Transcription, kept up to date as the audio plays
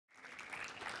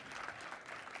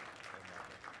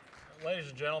Ladies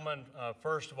and gentlemen,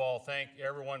 first of all, thank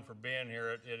everyone for being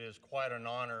here. It is quite an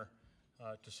honor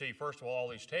to see, first of all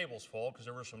these tables full, because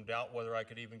there was some doubt whether I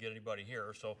could even get anybody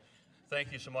here. So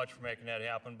thank you so much for making that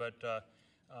happen. But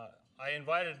I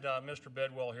invited Mr.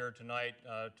 Bidwill here tonight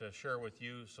to share with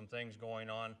you some things going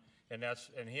on, and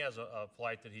he has a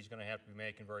flight that he's going to have to be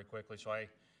making very quickly. So I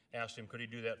asked him, could he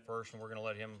do that first, and we're going to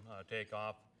let him take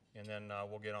off, and then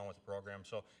we'll get on with the program.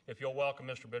 So if you'll welcome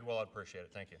Mr. Bidwill, I'd appreciate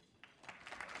it. Thank you.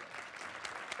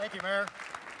 Thank you, Mayor.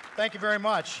 Thank you very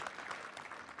much.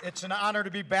 It's an honor to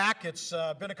be back. It's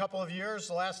been a couple of years.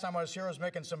 The last time I was here, I was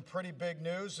making some pretty big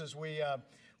news as we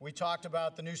talked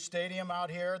about the new stadium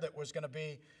out here that was going to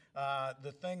be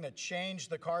the thing that changed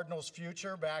the Cardinals'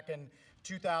 future back in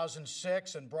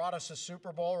 2006 and brought us a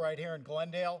Super Bowl right here in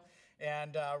Glendale,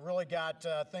 and really got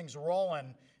things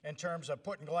rolling in terms of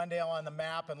putting Glendale on the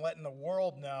map and letting the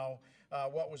world know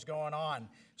what was going on.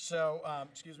 So,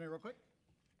 excuse me real quick.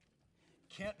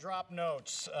 Can't drop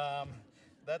notes.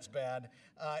 That's bad.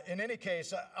 In any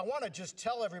case, I want to just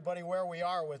tell everybody where we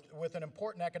are with an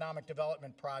important economic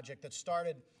development project that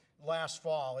started last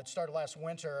fall. It started last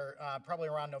winter, probably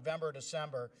around November,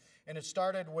 December, and it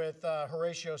started with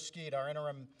Horatio Skeet, our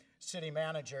interim city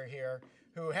manager here,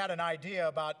 who had an idea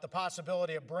about the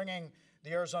possibility of bringing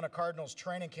the Arizona Cardinals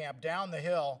training camp down the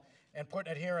hill and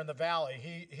putting it here in the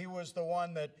valley. He was the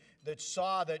one that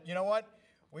saw that, you know what,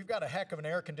 we've got a heck of an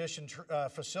air-conditioned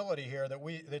facility here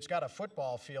that's got a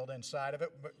football field inside of it,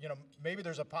 but you know, maybe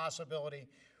there's a possibility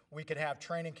we could have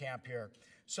training camp here.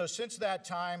 So since that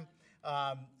time,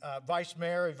 Vice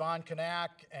Mayor Yvonne Kanak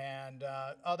and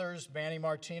others, Manny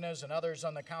Martinez and others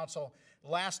on the council,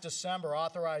 last December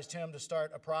authorized him to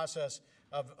start a process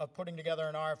of putting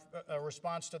together a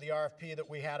response to the RFP that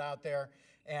we had out there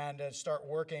and start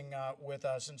working with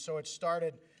us. And so it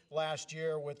started last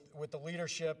year with the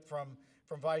leadership from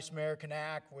Vice Mayor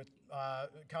Kanak, with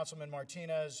Councilman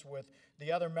Martinez, with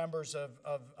the other members of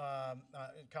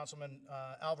Councilman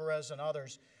Alvarez and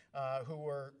others who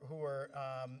were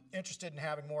interested in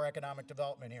having more economic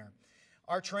development here.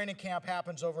 Our training camp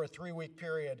happens over a 3-week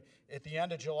period at the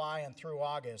end of July and through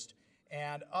August.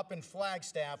 And up in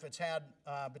Flagstaff, it's had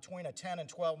between a $10 and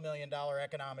 $12 million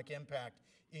economic impact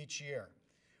each year.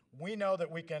 We know that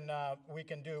we can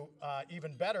do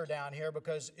even better down here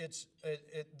because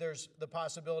there's the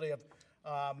possibility of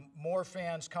more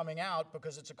fans coming out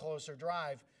because it's a closer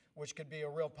drive, which could be a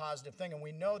real positive thing. And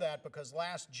we know that because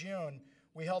last June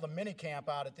we held a mini camp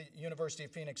out at the University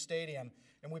of Phoenix Stadium,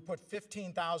 and we put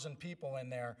 15,000 people in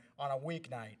there on a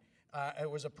weeknight. It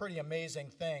was a pretty amazing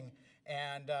thing,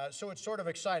 and so it's sort of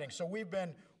exciting. So we've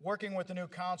been working with the new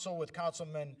council, with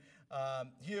Councilman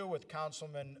Hugh, with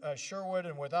Councilman Sherwood,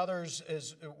 and with others,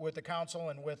 with the council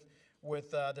and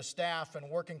with the staff, and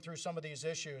working through some of these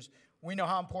issues. We know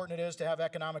how important it is to have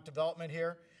economic development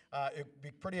here. It'd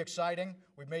be pretty exciting.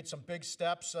 We've made some big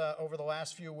steps over the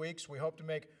last few weeks. We hope to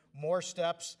make more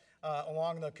steps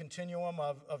along the continuum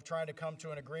of trying to come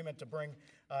to an agreement to bring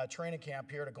training camp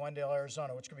here to Glendale,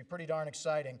 Arizona, which could be pretty darn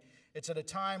exciting. It's at a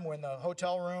time when the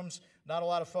hotel rooms, not a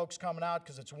lot of folks coming out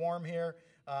because it's warm here,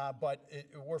 but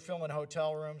we're filling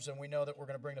hotel rooms, and we know that we're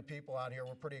going to bring the people out here.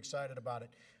 We're pretty excited about it.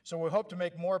 So we hope to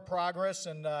make more progress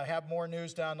and have more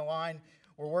news down the line.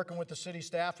 We're working with the city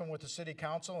staff and with the city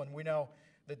council, and we know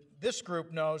that this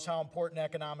group knows how important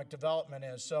economic development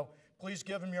is. So please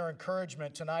give them your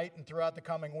encouragement tonight and throughout the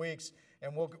coming weeks,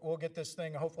 and we'll get this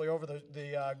thing hopefully over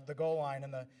the goal line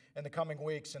in the coming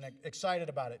weeks, and excited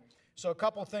about it. So a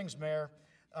couple of things, Mayor.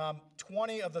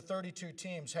 20 of the 32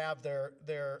 teams have their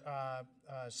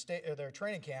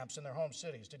training camps in their home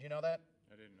cities. Did you know that?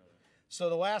 I didn't know that. So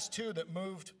the last two that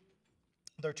moved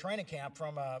their training camp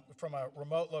from a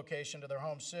remote location to their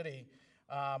home city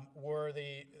were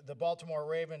the Baltimore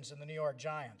Ravens and the New York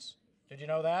Giants. Did you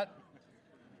know that?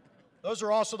 Those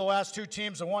are also the last two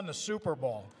teams that won the Super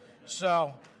Bowl.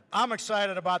 So I'm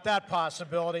excited about that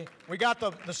possibility. We got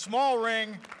the small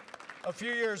ring a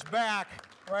few years back,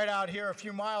 right out here, a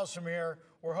few miles from here.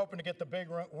 We're hoping to get the big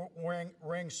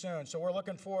ring soon. So we're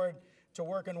looking forward to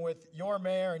working with your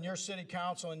mayor and your city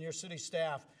council and your city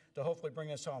staff to hopefully bring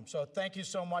this home. So thank you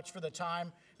so much for the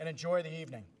time, and enjoy the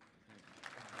evening.